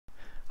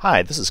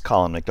Hi, this is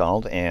Colin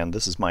McDonald, and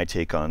this is my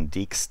take on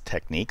Deke's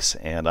techniques,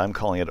 and I'm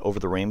calling it Over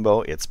the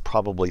Rainbow, It's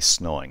Probably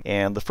Snowing.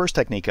 And the first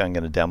technique I'm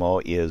going to demo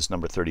is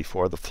number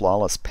 34, the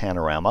Flawless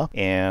Panorama.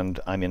 And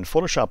I'm in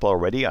Photoshop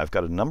already. I've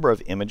got a number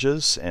of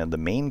images, and the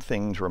main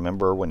thing to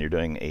remember when you're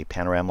doing a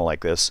panorama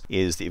like this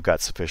is that you've got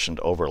sufficient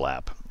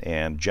overlap.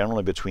 And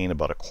generally between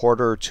about a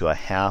quarter to a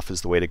half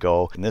is the way to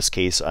go. In this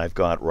case, I've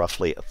got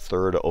roughly a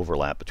third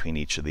overlap between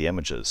each of the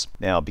images.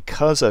 Now,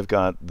 because I've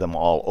got them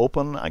all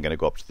open, I'm going to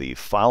go up to the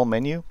File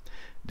menu,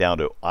 down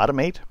to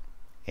Automate,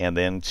 and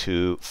then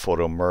to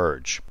Photo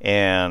Merge.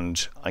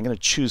 And I'm going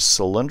to choose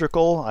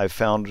cylindrical. I've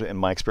found in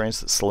my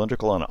experience that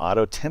cylindrical and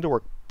auto tend to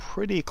work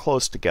pretty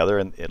close together,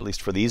 and at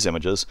least for these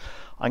images.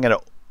 I'm going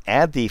to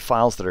add the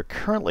files that are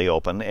currently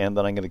open, and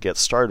then I'm going to get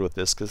started with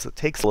this because it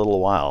takes a little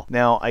while.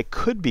 Now, I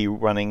could be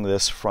running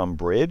this from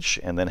Bridge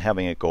and then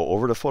having it go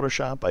over to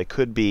Photoshop. I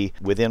could be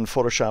within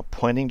Photoshop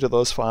pointing to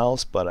those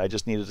files, but I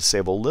just needed to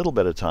save a little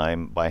bit of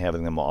time by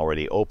having them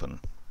already open.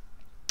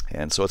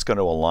 And so it's going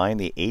to align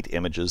the 8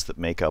 images that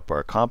make up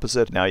our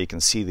composite. Now you can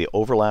see the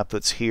overlap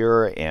that's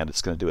here, and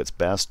it's going to do its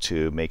best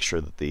to make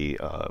sure that the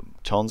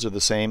tones are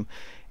the same,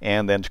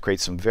 and then to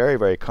create some very,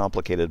 very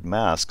complicated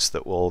masks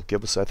that will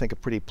give us, I think, a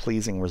pretty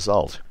pleasing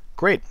result.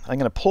 Great. I'm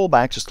going to pull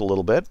back just a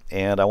little bit,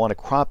 and I want to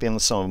crop in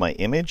some of my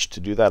image. To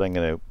do that, I'm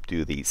going to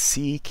do the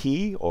C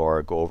key,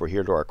 or go over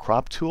here to our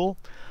crop tool.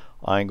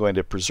 I'm going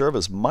to preserve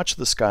as much of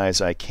the sky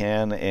as I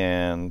can,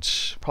 and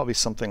probably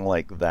something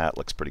like that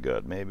looks pretty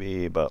good.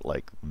 Maybe about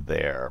like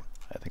there,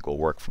 I think will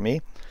work for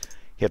me.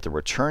 Hit the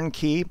return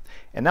key,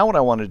 and now what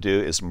I want to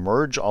do is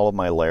merge all of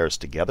my layers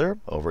together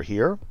over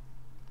here.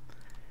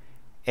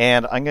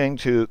 And I'm going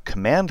to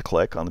command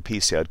click on the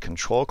PC. I'd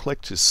control click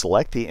to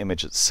select the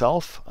image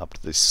itself, up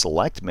to the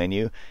select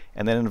menu,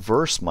 and then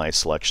inverse my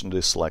selection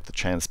to select the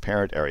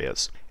transparent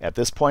areas. At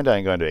this point,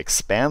 I'm going to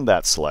expand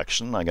that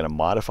selection. I'm going to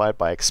modify it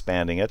by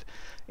expanding it.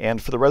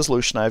 And for the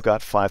resolution, I've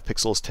got 5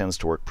 pixels, tends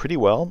to work pretty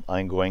well.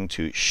 I'm going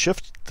to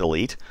shift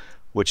delete,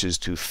 which is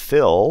to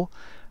fill.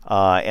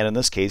 And in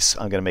this case,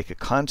 I'm going to make a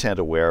content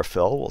aware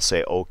fill. We'll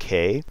say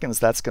OK, because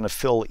that's going to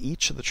fill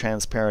each of the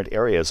transparent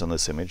areas on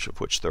this image,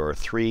 of which there are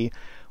 3,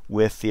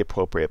 with the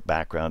appropriate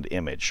background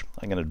image.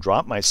 I'm going to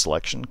drop my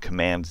selection,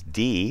 Command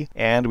D,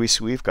 and we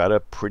see we've got a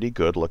pretty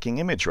good looking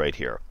image right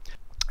here.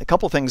 A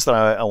couple things that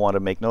I want to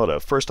make note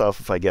of. First off,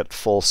 if I get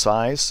full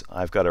size,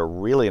 I've got a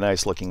really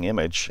nice looking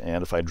image,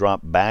 and if I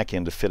drop back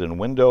into Fit in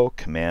Window,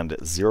 Command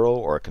 0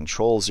 or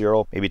Control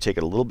 0, maybe take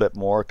it a little bit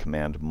more,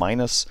 Command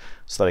minus,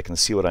 so that I can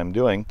see what I'm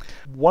doing.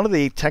 One of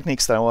the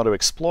techniques that I want to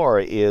explore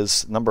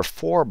is number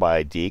 4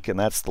 by Deke, and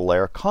that's the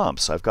layer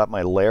comps. I've got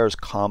my layers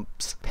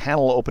comps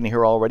panel open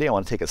here already. I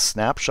want to take a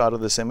snapshot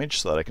of this image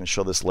so that I can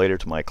show this later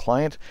to my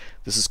client.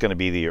 This is going to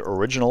be the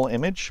original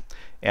image,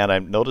 and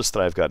I've noticed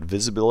that I've got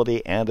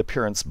visibility and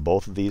appearance,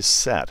 both of these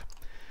set.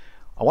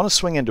 I want to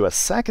swing into a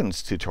second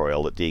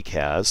tutorial that Deke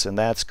has, and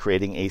that's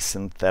creating a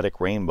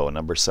synthetic rainbow,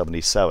 number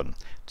 77.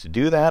 To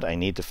do that, I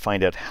need to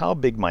find out how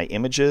big my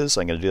image is.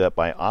 I'm going to do that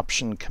by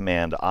Option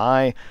Command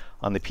I.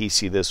 On the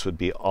PC, this would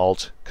be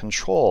Alt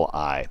Control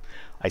I.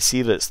 I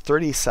see that it's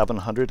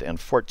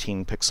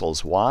 3,714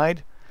 pixels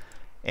wide,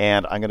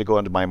 and I'm going to go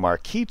into my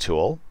marquee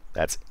tool,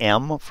 that's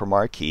M for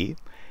marquee,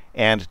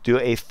 and do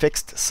a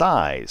fixed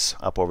size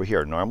up over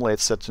here. Normally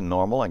it's set to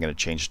normal. I'm going to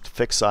change it to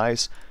fixed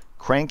size,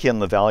 crank in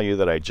the value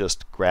that I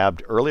just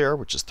grabbed earlier,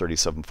 which is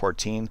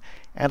 3714,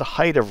 and a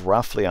height of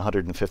roughly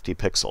 150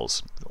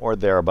 pixels, or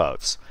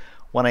thereabouts.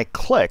 When I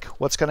click,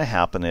 what's going to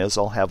happen is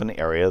I'll have an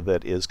area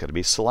that is going to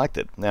be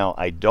selected. Now,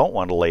 I don't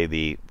want to lay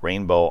the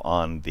rainbow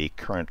on the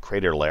current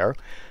crater layer,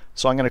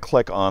 so I'm going to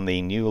click on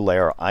the new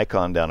layer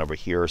icon down over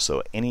here,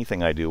 so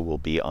anything I do will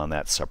be on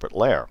that separate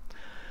layer.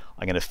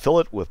 I'm going to fill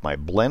it with my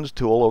blend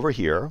tool over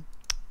here,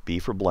 B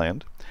for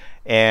blend,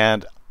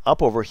 and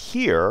up over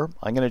here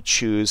I'm going to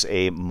choose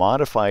a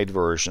modified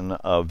version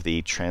of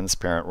the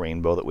transparent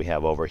rainbow that we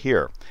have over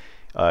here.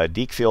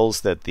 Deke feels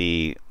that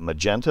the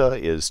magenta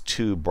is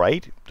too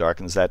bright,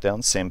 darkens that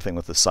down, same thing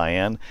with the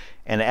cyan,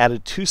 and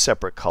added 2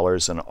 separate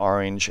colors, an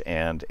orange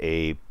and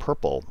a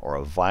purple or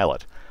a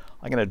violet.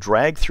 I'm going to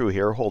drag through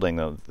here holding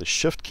the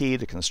Shift key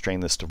to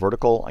constrain this to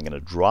vertical. I'm going to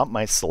drop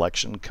my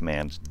selection,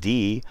 Command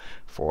D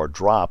for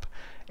drop,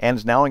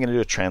 and now I'm going to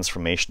do a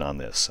transformation on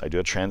this. I do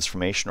a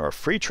transformation or a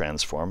free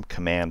transform,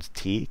 Command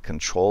T,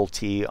 Control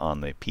T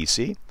on the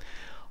PC.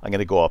 I'm going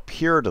to go up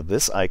here to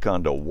this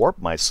icon to warp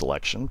my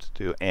selection,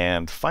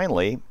 and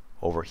finally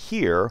over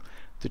here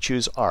to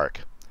choose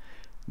arc.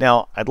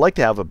 Now, I'd like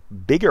to have a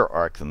bigger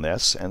arc than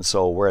this, and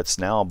so where it's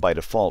now by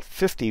default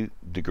 50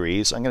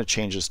 degrees, I'm going to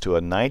change this to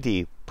a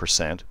 90%,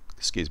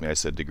 excuse me, I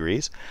said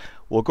degrees.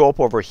 We'll go up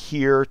over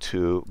here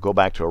to go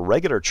back to a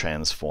regular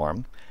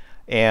transform,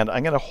 and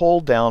I'm going to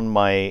hold down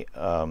my,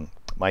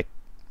 my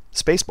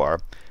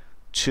spacebar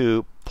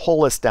to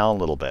pull this down a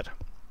little bit,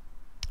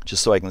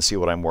 just so I can see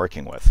what I'm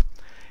working with.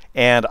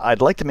 And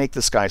I'd like to make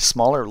this guy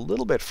smaller, a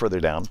little bit further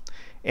down,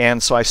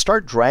 and so I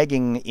start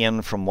dragging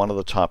in from one of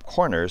the top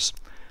corners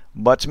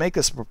But to make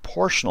this a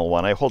proportional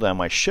one, I hold down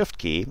my Shift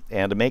key,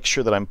 and to make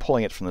sure that I'm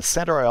pulling it from the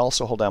center, I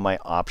also hold down my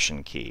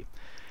Option key.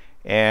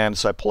 And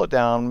so I pull it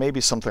down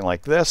maybe something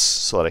like this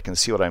so that I can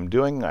see what I'm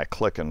doing. I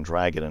click and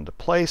drag it into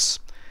place,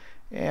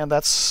 and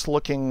that's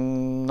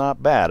looking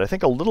not bad. I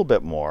think a little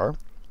bit more.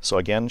 So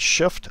again,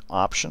 Shift,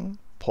 Option,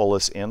 pull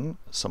this in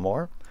some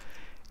more,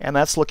 and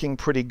that's looking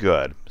pretty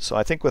good. So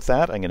I think with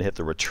that, I'm going to hit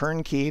the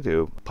Return key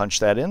to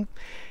punch that in.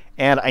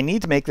 And I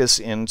need to make this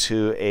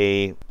into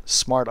a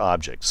smart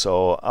object.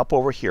 So up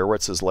over here where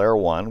it says Layer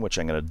 1, which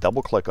I'm going to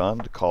double click on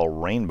to call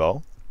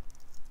Rainbow,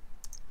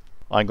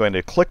 I'm going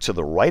to click to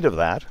the right of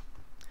that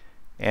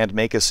and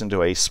make us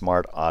into a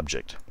smart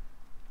object.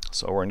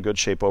 So we're in good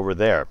shape over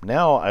there.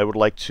 Now I would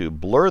like to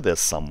blur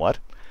this somewhat.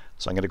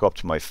 So I'm going to go up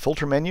to my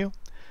Filter menu,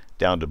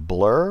 down to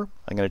Blur.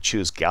 I'm going to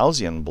choose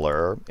Gaussian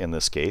Blur in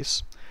this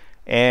case.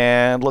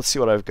 And let's see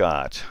what I've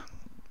got.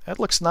 That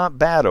looks not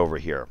bad over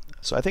here.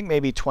 So I think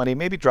maybe 20,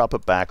 maybe drop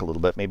it back a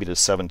little bit, maybe to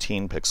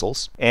 17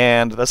 pixels.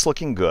 And that's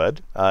looking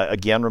good.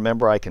 Again,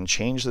 remember I can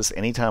change this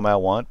anytime I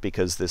want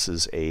because this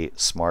is a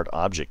smart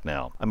object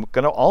now. I'm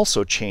going to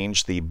also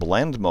change the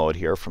blend mode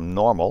here from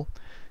normal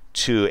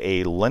to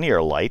a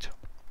linear light.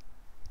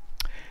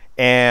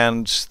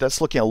 And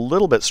that's looking a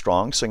little bit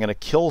strong, so I'm going to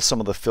kill some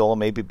of the fill,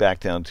 maybe back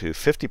down to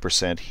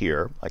 50%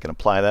 here. I can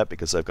apply that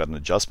because I've got an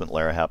adjustment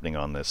layer happening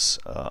on this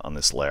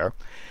layer.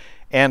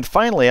 And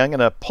finally, I'm going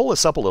to pull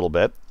this up a little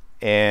bit.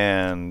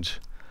 And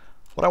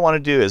what I want to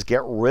do is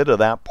get rid of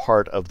that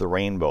part of the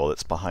rainbow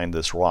that's behind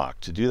this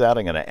rock. To do that,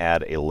 I'm going to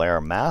add a layer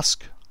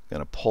mask. I'm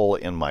going to pull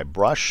in my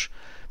brush,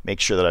 make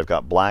sure that I've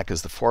got black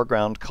as the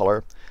foreground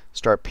color,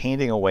 start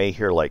painting away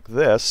here like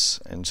this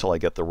until I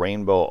get the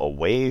rainbow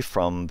away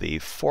from the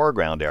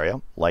foreground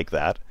area, like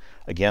that.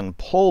 Again,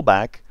 pull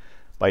back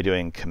by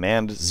doing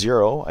Command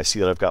 0. I see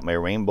that I've got my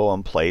rainbow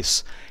in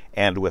place.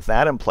 And with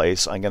that in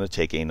place, I'm going to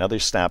take another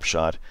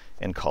snapshot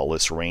and call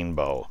this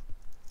Rainbow.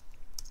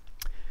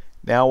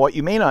 Now, what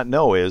you may not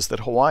know is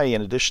that Hawaii,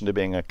 in addition to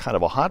being a kind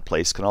of a hot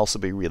place, can also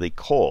be really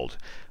cold.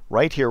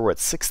 Right here we're at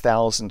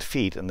 6,000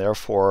 feet, and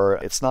therefore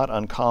it's not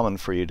uncommon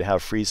for you to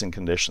have freezing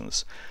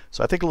conditions.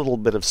 So I think a little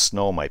bit of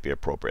snow might be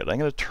appropriate. I'm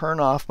going to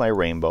turn off my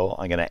rainbow.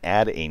 I'm going to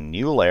add a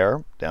new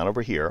layer down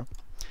over here.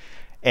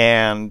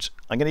 And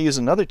I'm going to use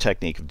another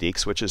technique of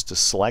Deke's, which is to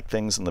select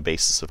things on the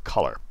basis of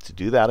color. To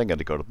do that, I'm going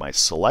to go to my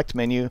Select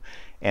menu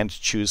and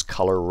choose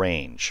Color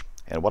Range.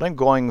 And what I'm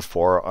going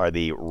for are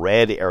the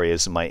red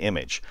areas in my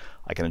image.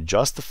 I can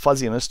adjust the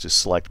fuzziness to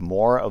select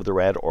more of the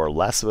red or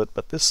less of it,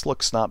 but this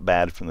looks not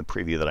bad from the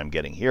preview that I'm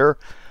getting here.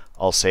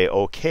 I'll say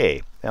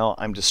OK. Now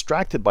I'm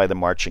distracted by the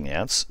marching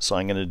ants, so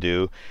I'm going to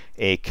do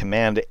a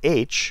Command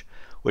H,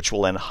 which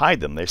will then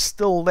hide them. They're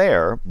still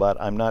there, but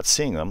I'm not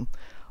seeing them.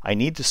 I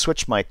need to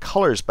switch my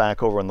colors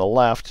back over on the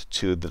left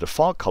to the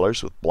default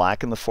colors with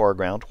black in the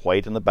foreground,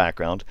 white in the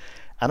background,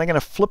 and I'm going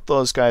to flip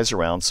those guys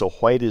around so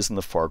white is in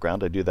the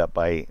foreground. I do that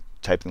by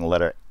typing the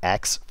letter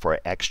X for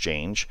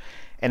exchange.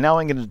 And now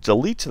I'm going to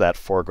delete to that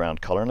foreground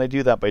color, and I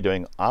do that by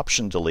doing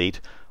Option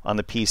Delete. On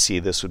the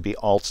PC, this would be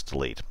Alt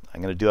Delete.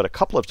 I'm going to do it a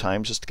couple of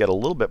times just to get a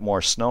little bit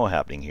more snow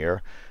happening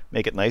here,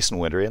 make it nice and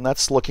wintry, and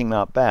that's looking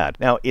not bad.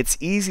 Now, it's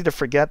easy to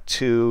forget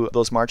to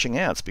those marching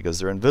ants because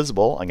they're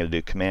invisible. I'm going to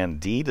do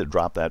Command D to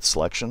drop that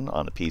selection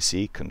on the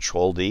PC,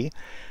 Control D.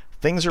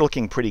 Things are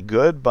looking pretty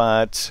good,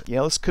 but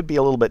this could be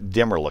a little bit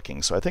dimmer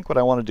looking. So I think what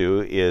I want to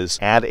do is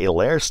add a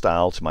layer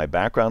style to my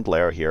background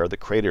layer here, the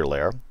crater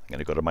layer. I'm going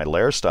to go to my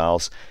layer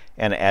styles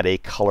and add a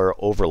color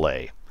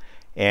overlay.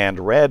 And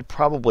red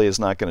probably is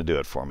not going to do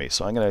it for me.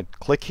 So I'm going to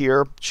click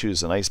here,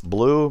 choose a nice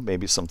blue,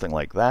 maybe something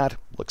like that.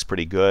 Looks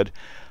pretty good.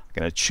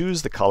 I'm going to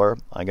choose the color.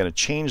 I'm going to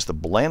change the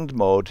blend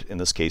mode, in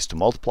this case to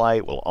multiply.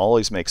 It will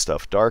always make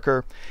stuff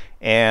darker.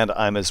 And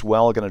I'm as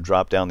well going to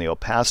drop down the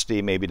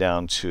opacity, maybe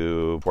down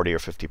to 40 or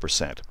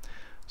 50%.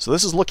 So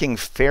this is looking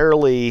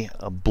fairly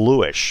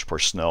bluish for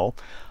snow.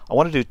 I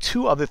want to do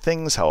two other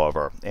things,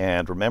 however.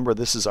 And remember,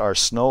 this is our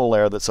snow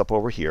layer that's up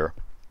over here.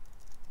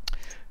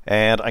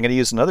 And I'm going to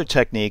use another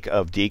technique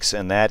of Deke's,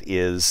 and that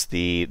is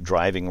the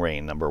driving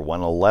rain, number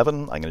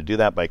 111. I'm going to do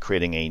that by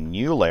creating a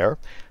new layer,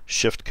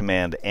 Shift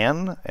Command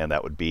N, and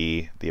that would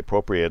be the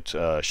appropriate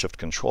Shift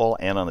Control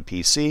N on the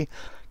PC.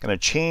 I'm going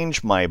to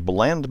change my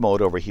blend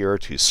mode over here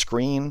to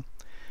screen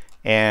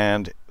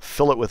and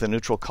fill it with a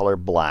neutral color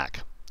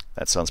black.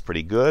 That sounds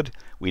pretty good.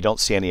 We don't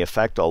see any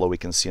effect, although we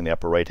can see in the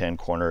upper right hand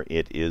corner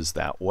it is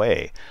that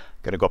way.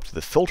 I'm going to go up to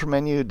the filter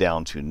menu,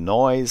 down to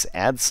noise,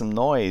 add some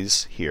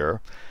noise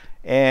here.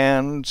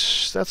 And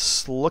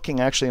that's looking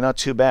actually not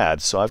too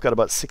bad. So I've got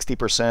about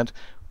 60%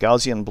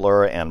 Gaussian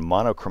blur and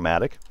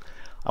monochromatic.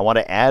 I want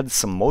to add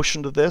some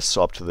motion to this,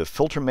 so up to the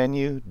filter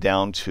menu,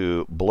 down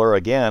to blur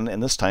again,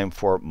 and this time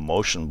for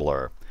motion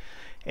blur.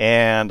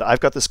 And I've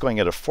got this going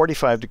at a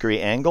 45-degree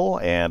angle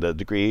and a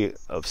degree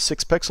of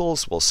 6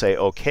 pixels. We'll say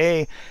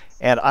OK.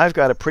 And I've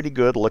got a pretty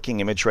good looking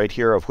image right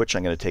here, of which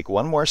I'm going to take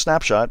one more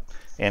snapshot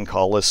and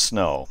call this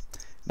snow.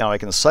 Now I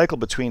can cycle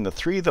between the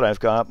three that I've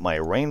got, my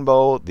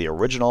rainbow, the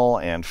original,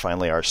 and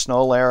finally our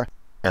snow layer.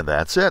 And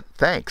that's it.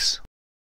 Thanks.